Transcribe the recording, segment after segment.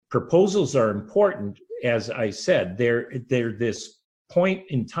proposals are important. As I said, they're this point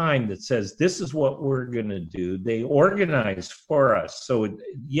in time that says this is what we're going to do. They organize for us. So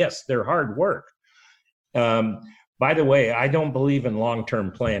yes, they're hard work. By the way, I don't believe in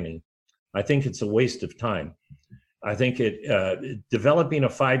long-term planning. I think it's a waste of time. I think developing a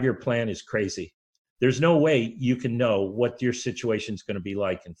 5-year plan is crazy. There's no way you can know what your situation is going to be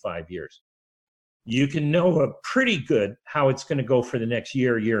like in 5 years. You can know pretty good how it's going to go for the next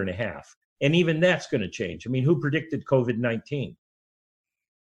year, year and a half. And even that's going to change. I mean, who predicted COVID-19?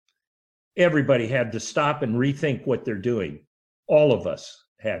 Everybody had to stop and rethink what they're doing. All of us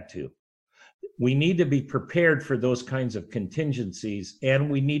had to. We need to be prepared for those kinds of contingencies,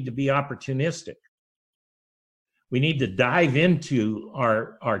 and we need to be opportunistic. We need to dive into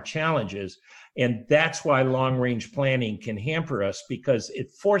our challenges, and that's why long-range planning can hamper us, because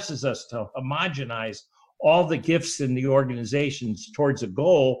it forces us to homogenize all the gifts in the organizations towards a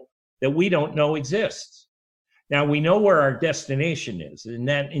goal that we don't know exists. Now, we know where our destination is, and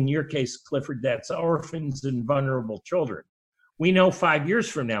that, in your case, Clifford, that's orphans and vulnerable children. We know 5 years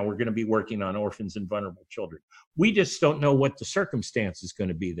from now we're going to be working on orphans and vulnerable children. We just don't know what the circumstance is going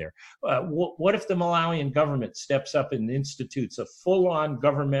to be there. What if the Malawian government steps up and institutes a full-on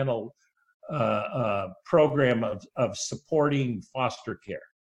governmental program of supporting foster care?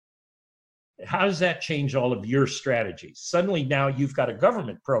 How does that change all of your strategies? Suddenly now you've got a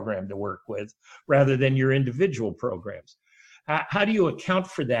government program to work with rather than your individual programs. How do you account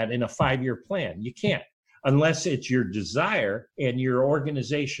for that in a 5-year plan? You can't, unless it's your desire and your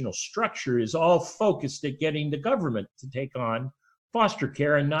organizational structure is all focused at getting the government to take on foster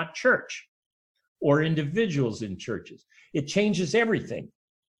care and not church or individuals in churches. It changes everything.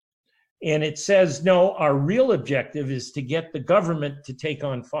 And it says, no, our real objective is to get the government to take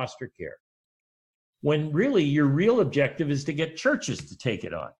on foster care, when really your real objective is to get churches to take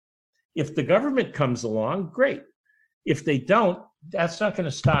it on. If the government comes along, great. If they don't, that's not going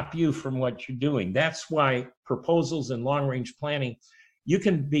to stop you from what you're doing. That's why proposals and long-range planning, you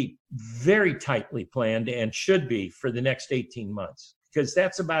can be very tightly planned and should be for the next 18 months, because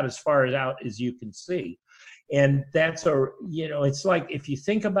that's about as far out as you can see. And that's it's like if you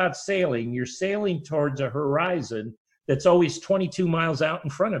think about sailing, you're sailing towards a horizon that's always 22 miles out in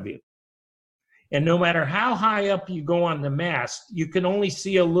front of you. And no matter how high up you go on the mast, you can only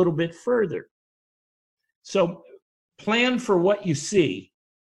see a little bit further. So plan for what you see,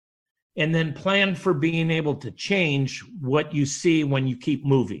 and then plan for being able to change what you see when you keep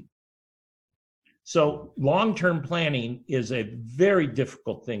moving. So long-term planning is a very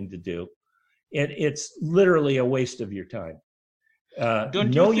difficult thing to do. And it's literally a waste of your time.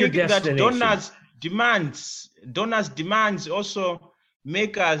 Don't you think that donors' demands also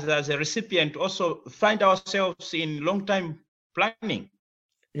make us as a recipient also find ourselves in long-term planning?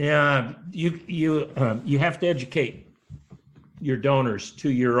 Yeah, you have to educate your donors to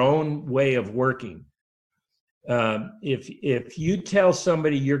your own way of working. If you tell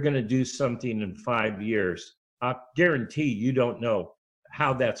somebody you're going to do something in 5 years, I guarantee you don't know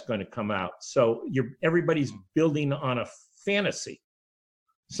how that's going to come out. So everybody's building on a fantasy,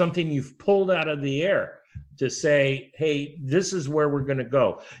 something you've pulled out of the air to say, hey, this is where we're going to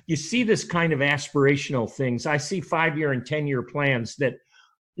go. You see this kind of aspirational things. I see 5-year and 10-year plans that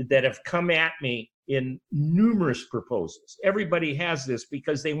have come at me in numerous proposals. Everybody has this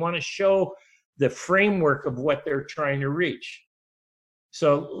because they want to show the framework of what they're trying to reach.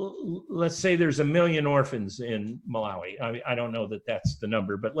 So let's say there's 1 million orphans in Malawi. I don't know that that's the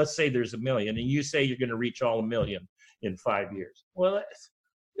number, but let's say there's 1 million, and you say you're going to reach all 1 million in 5 years. Well,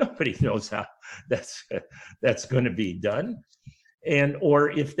 nobody knows how that's going to be done.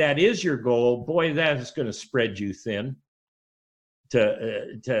 Or if that is your goal, boy, that is going to spread you thin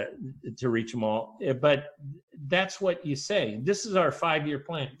to reach them all. But that's what you say. This is our 5-year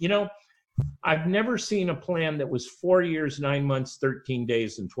plan. I've never seen a plan that was 4 years, 9 months, 13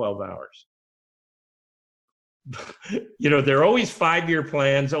 days, and 12 hours. They're always 5-year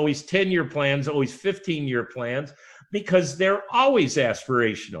plans, always 10-year plans, always 15-year plans, because they're always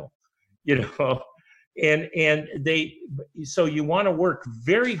aspirational, so you want to work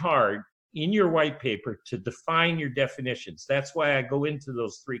very hard in your white paper to define your definitions. That's why I go into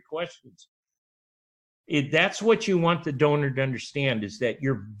those 3 questions. That's what you want the donor to understand, is that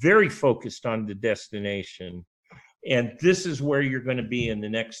you're very focused on the destination, and this is where you're going to be in the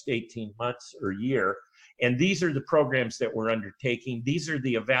next 18 months or year. And these are the programs that we're undertaking. These are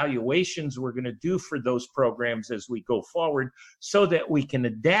the evaluations we're going to do for those programs as we go forward, so that we can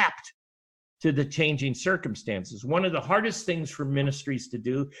adapt to the changing circumstances. One of the hardest things for ministries to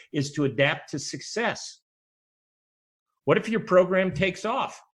do is to adapt to success. What if your program takes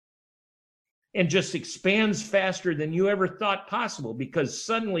off? and just expands faster than you ever thought possible, because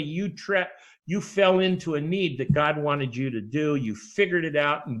suddenly you fell into a need that God wanted you to do. You figured it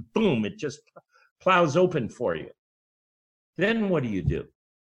out, and boom, it just plows open for you. Then what do?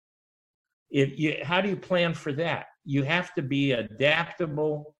 How do you plan for that? You have to be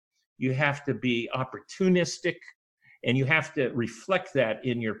adaptable. You have to be opportunistic, and you have to reflect that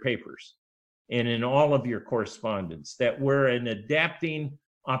in your papers and in all of your correspondence, that we're an adapting,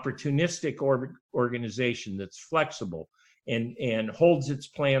 opportunistic organization that's flexible and holds its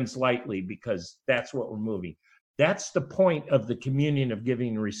plans lightly, because that's what we're moving. That's the point of the communion of giving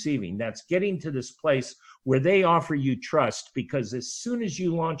and receiving. That's getting to this place where they offer you trust, because as soon as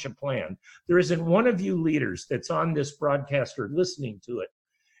you launch a plan, there isn't one of you leaders that's on this broadcast or listening to it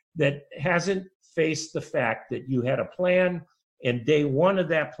that hasn't faced the fact that you had a plan, and day one of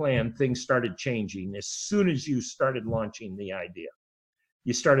that plan, things started changing as soon as you started launching the idea.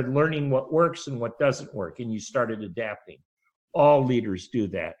 You started learning what works and what doesn't work, and you started adapting. All leaders do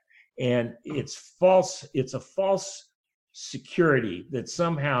that. And it's false. It's a false security that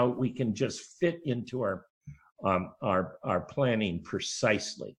somehow we can just fit into our planning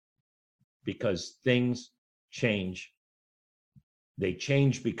precisely, because things change. They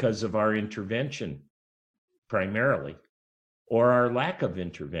change because of our intervention primarily, or our lack of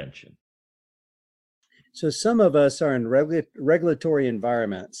intervention. So some of us are in regulatory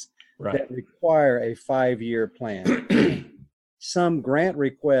environments that require a 5-year plan. Some grant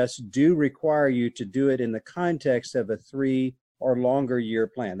requests do require you to do it in the context of a 3 or longer year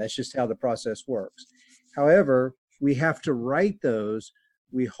plan. That's just how the process works. However, we have to write those.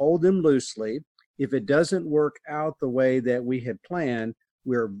 We hold them loosely. If it doesn't work out the way that we had planned,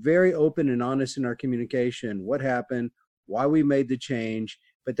 we're very open and honest in our communication. What happened, why we made the change.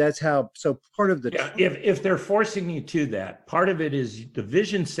 But that's how, so part of the... Yeah, if they're forcing you to that, part of it is the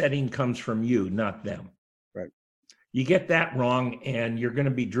vision setting comes from you, not them. Right. You get that wrong, and you're going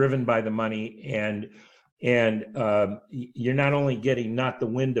to be driven by the money, and you're not only getting not the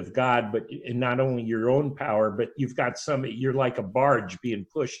wind of God, but not only your own power, but you've got you're like a barge being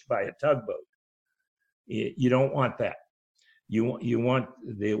pushed by a tugboat. You don't want that. You want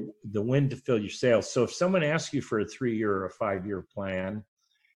the wind to fill your sails. So if someone asks you for a 3-year or a 5-year plan,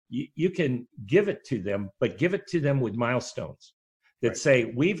 you can give it to them, but give it to them with milestones that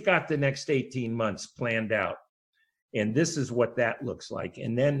say, we've got the next 18 months planned out, and this is what that looks like.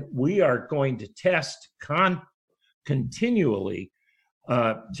 And then we are going to test continually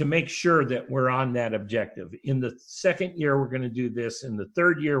to make sure that we're on that objective. In the 2nd year, we're going to do this. In the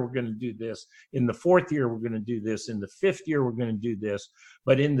 3rd year, we're going to do this. In the 4th year, we're going to do this. In the 5th year, we're going to do this.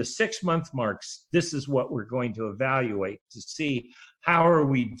 But in the 6-month marks, this is what we're going to evaluate to see how are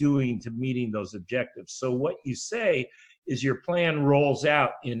we doing to meeting those objectives. So what you say is your plan rolls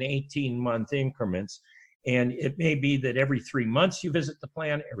out in 18-month increments. And it may be that every 3 months you visit the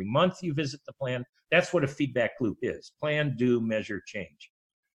plan, every month you visit the plan. That's what a feedback loop is. Plan, do, measure, change.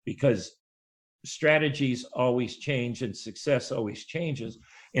 Because strategies always change and success always changes.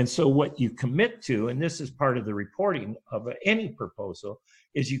 And so what you commit to, and this is part of the reporting of any proposal,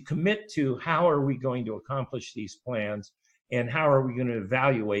 is you commit to how are we going to accomplish these plans, and how are we going to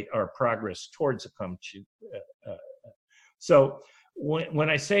evaluate our progress towards accomplishing. So when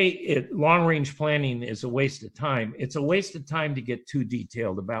I say long-range planning is a waste of time, it's a waste of time to get too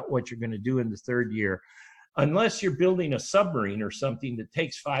detailed about what you're going to do in the 3rd year, unless you're building a submarine or something that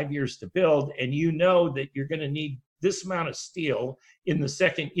takes 5 years to build, and you know that you're going to need this amount of steel in the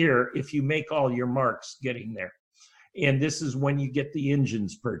 2nd year if you make all your marks getting there. And this is when you get the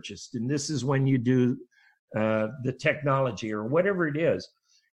engines purchased, and this is when you do the technology or whatever it is.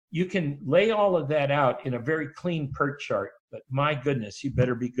 You can lay all of that out in a very clean PERT chart, but my goodness, you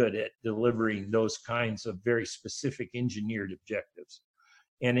better be good at delivering those kinds of very specific engineered objectives.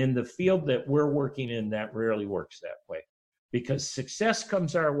 And in the field that we're working in, that rarely works that way, because success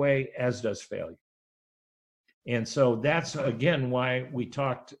comes our way, as does failure. And so that's, again, why we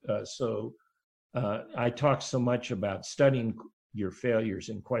talked I talk so much about studying your failures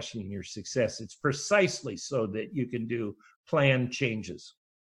and questioning your success. It's precisely so that you can do plan changes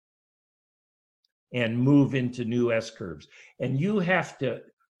and move into new S-curves. And you have to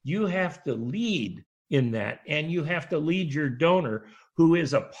lead in that, and you have to lead your donor, who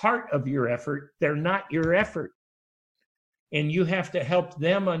is a part of your effort. They're not your effort. And you have to help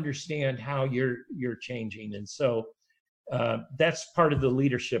them understand how you're changing. And so that's part of the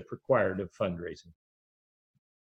leadership required of fundraising.